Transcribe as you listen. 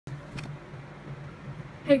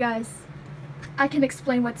Hey guys, I can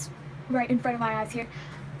explain what's right in front of my eyes here.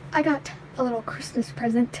 I got a little Christmas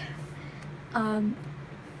present, and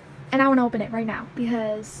I want to open it right now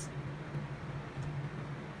because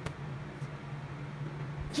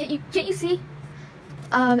can't you see?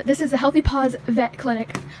 This is the Healthy Paws Vet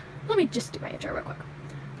Clinic. Let me just do my intro real quick.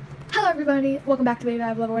 Hello everybody, welcome back to Baby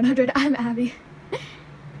Dive Level 100. I'm Abby.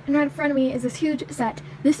 And right in front of me is this huge set.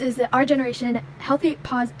 This is the Our Generation Healthy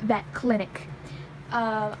Paws Vet Clinic.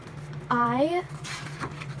 I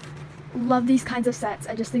love these kinds of sets.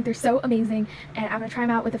 I just think they're so amazing, and I'm gonna try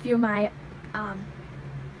them out with a few of my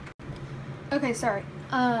okay, sorry.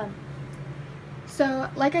 So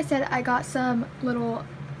like I said, I got some little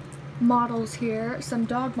models here, some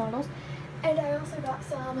dog models, and I also got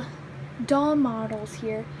some doll models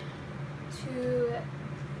here to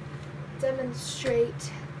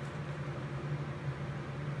demonstrate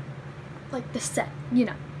like the set, you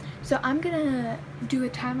know. So I'm gonna do a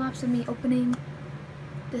time lapse of me opening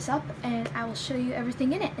this up, and I will show you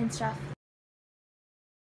everything in it and stuff.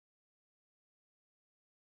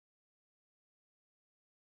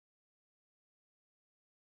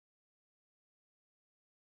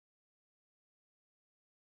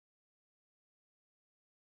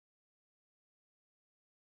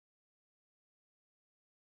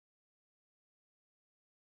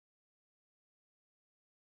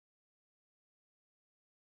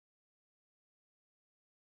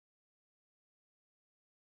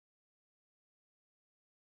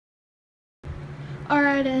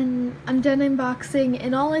 Alright, and I'm done unboxing,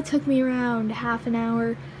 and all it took me around half an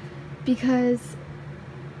hour because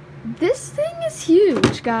this thing is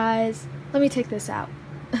huge, guys. Let me take this out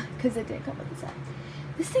because it didn't come with the set.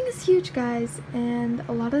 This thing is huge, guys, and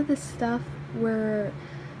a lot of this stuff were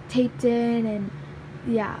taped in, and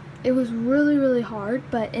yeah, it was really hard,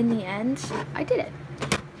 but in the end, I did it.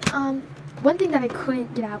 One thing that I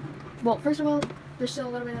couldn't get out, well, first of all, there's still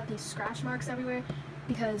a little bit of these scratch marks everywhere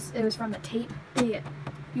because it was from the tape. They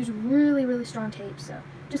use really strong tape, so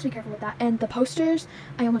just be careful with that. And the posters,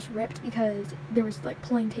 I almost ripped because there was like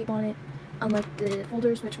pulling tape on it, unlike the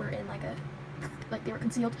folders, which were in like they were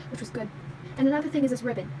concealed, which was good. And another thing is this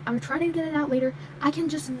ribbon. I'm trying to get it out later. I can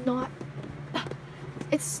just not.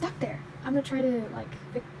 It's stuck there. I'm gonna try to like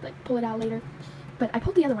pull it out later, but I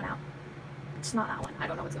pulled the other one out. It's not that one. I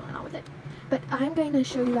don't know what's going on with it. But I'm going to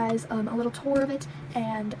show you guys a little tour of it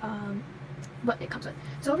and what it comes with.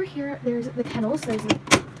 So over here, there's the kennels. There's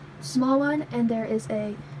a small one and there is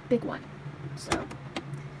a big one. So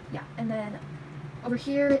yeah, and then over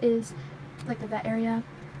here is like the vet area.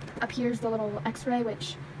 Up here's the little X-ray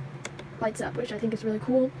which lights up, which I think is really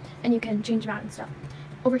cool, and you can change them out and stuff.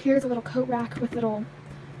 Over here is a little coat rack with little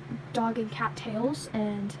dog and cat tails,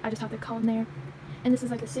 and I just have the comb there. And this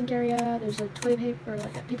is like the sink area. There's like toilet paper, or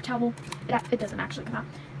like a paper towel. It doesn't actually come out.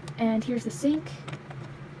 And here's the sink.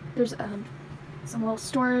 There's some little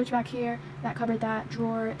storage back here. That covered that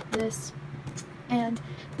drawer, this, and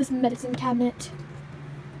this medicine cabinet.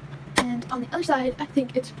 And on the other side, I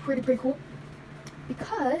think it's pretty cool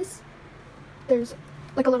because there's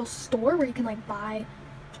like a little store where you can like buy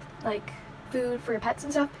like food for your pets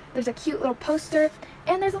and stuff. There's a cute little poster,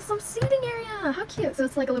 and there's also some seating area. How cute. So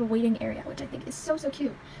it's like a little waiting area, which I think is so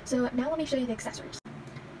cute. So now let me show you the accessories.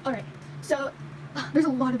 Alright, so there's a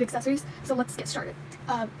lot of accessories, so let's get started.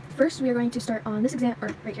 First we are going to start on this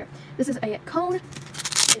right here. This is a cone.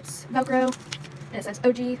 It's Velcro, and it says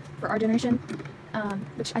OG for Our Generation,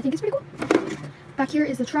 which I think is pretty cool. Back here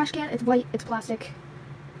is the trash can. It's white, it's plastic.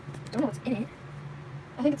 Don't know what's in it.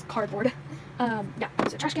 I think it's cardboard. Yeah,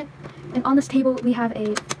 it's a trash can. And on this table we have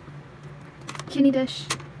a kidney dish,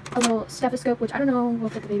 a little stethoscope, which I don't know will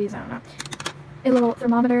fit the babies, I don't know. A little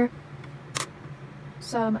thermometer,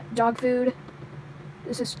 some dog food.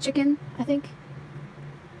 This is chicken, I think.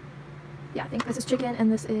 Yeah, I think this is chicken,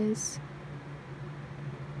 and this is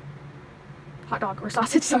hot dog or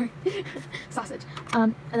sausage, sorry. Sausage.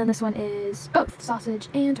 And then this one is both sausage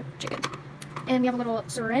and chicken. And we have a little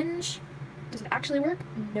syringe. Does it actually work?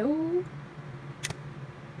 No.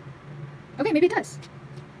 Okay, maybe it does.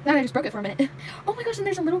 Now I just broke it for a minute. Oh my gosh, and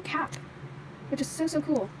there's a little cap, which is so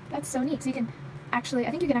cool. That's so neat. So you can actually, I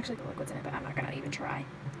think you can actually put liquids in it, but I'm not gonna even try.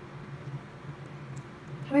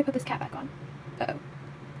 How do I put this cap back on? Uh-oh.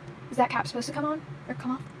 Is that cap supposed to come on? Or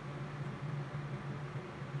come off?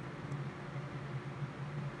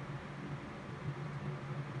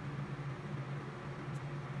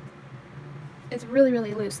 It's really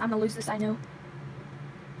loose. I'm the loosest I know.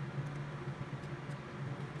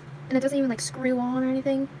 And it doesn't even like screw on or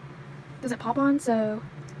anything. It doesn't pop on, so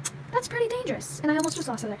that's pretty dangerous. And I almost just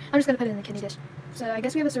lost it there. I'm just gonna put it in the kidney dish. So I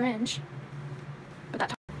guess we have a syringe. But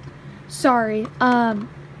that Sorry.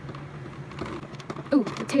 Ooh,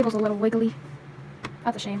 the table's a little wiggly.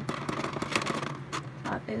 That's a shame.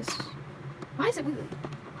 That is... Why is it wiggly?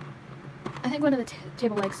 I think one of the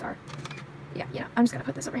table legs are... Yeah, I'm just gonna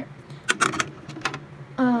put this over here.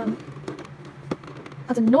 That's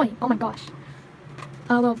annoying. Oh my gosh.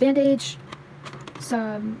 A little bandage,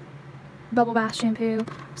 some bubble bath shampoo,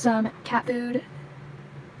 some cat food.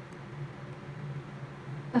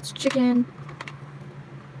 That's chicken,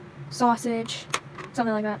 sausage,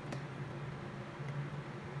 something like that.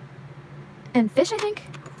 And fish, I think.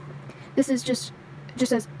 This is just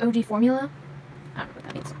says OG formula. I don't know what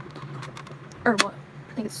that means. Or what?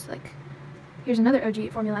 I think it's like, here's another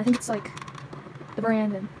OG formula. I think it's like the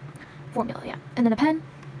brand and formula, yeah. And then a pen.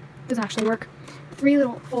 Doesn't actually work. 3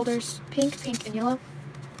 little folders, pink, and yellow.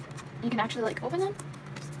 You can actually like open them.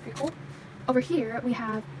 Pretty cool. Over here we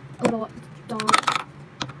have a little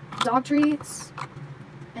dog treats,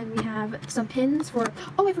 and we have some pins for.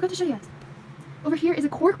 Oh, I forgot to show you guys. Over here is a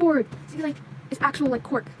cork board. See, like it's actual like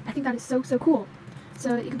cork. I think that is so cool.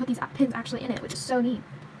 So you can put these pins actually in it, which is so neat.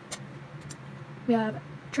 We have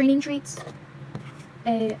training treats,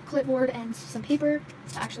 a clipboard, and some paper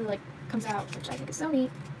that actually like comes out, which I think is so neat.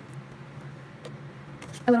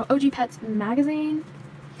 A little OG Pets magazine.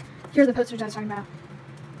 Here are the posters I was talking about.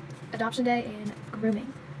 Adoption Day and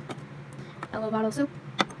grooming. A little bottle of soap.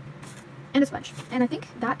 And a sponge. And I think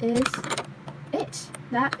that is it.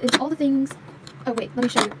 That is all the things. Oh wait, let me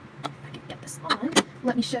show you. If I can get this on.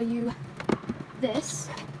 Let me show you this.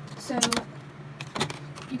 So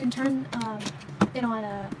you can turn it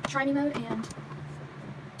on try me mode and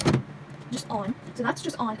just on. So that's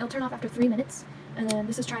just on. It'll turn off after 3 minutes. And then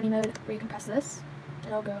this is try me mode where you can press this and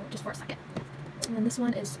it'll go just for a second. And then this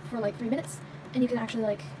one is for like 3 minutes, and you can actually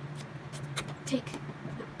like take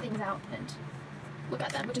the things out and look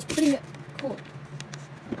at them, which is pretty cool.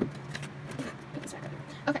 Put this back up.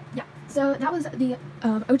 Okay, yeah. So that was the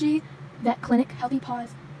OG Vet Clinic, Healthy Paws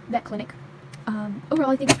Vet Clinic. Overall,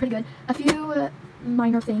 I think it's pretty good. A few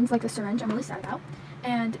minor things like the syringe I'm really sad about,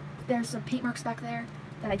 and there's some paint marks back there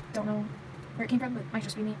that I don't know where it came from, but it might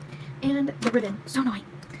just be me. And the ribbon, so annoying.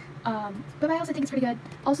 But I also think it's pretty good.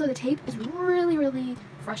 Also, the tape is really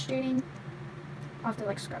frustrating. I'll have to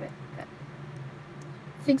like scrub it. But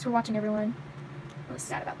thanks for watching, everyone. I'm really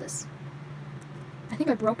sad about this. I think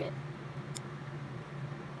I broke it.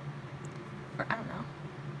 Or I don't know.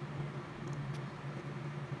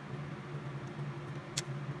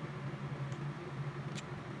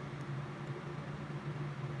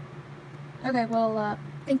 Okay, well,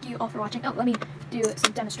 thank you all for watching. Oh, let me do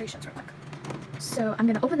some demonstrations real quick. So I'm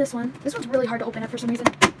going to open this one. This one's really hard to open up for some reason.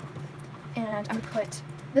 And I'm going to put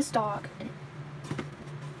this dog in it.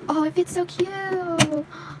 Oh, it fits so cute.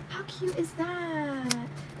 How cute is that?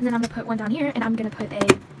 And then I'm going to put one down here, and I'm going to put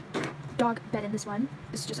a dog bed in this one.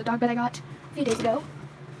 This is just a dog bed I got a few days ago.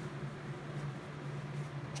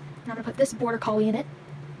 And I'm going to put this border collie in it.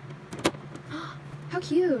 How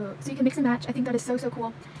cute. So you can mix and match. I think that is so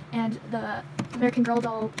cool. And the American Girl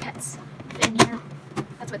doll pets in here.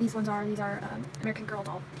 That's what these ones are. These are American Girl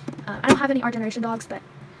doll. I don't have any Our Generation dogs, but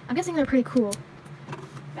I'm guessing they're pretty cool.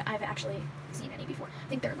 But I've actually seen any before. I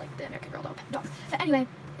think they're like the American Girl doll pet dogs. But anyway,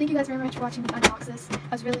 thank you guys very much for watching me unbox this.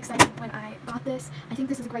 I was really excited when I got this. I think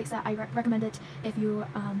this is a great set. I recommend it if you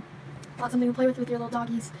want something to play with your little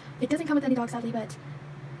doggies. It doesn't come with any dogs, sadly, but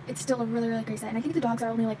it's still a really great set. And I think the dogs are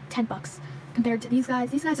only like 10 bucks compared to these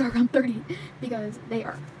guys. These guys are around 30 because they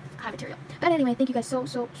are high material. But anyway, thank you guys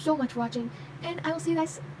so much for watching, and I will see you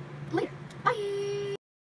guys later. Bye!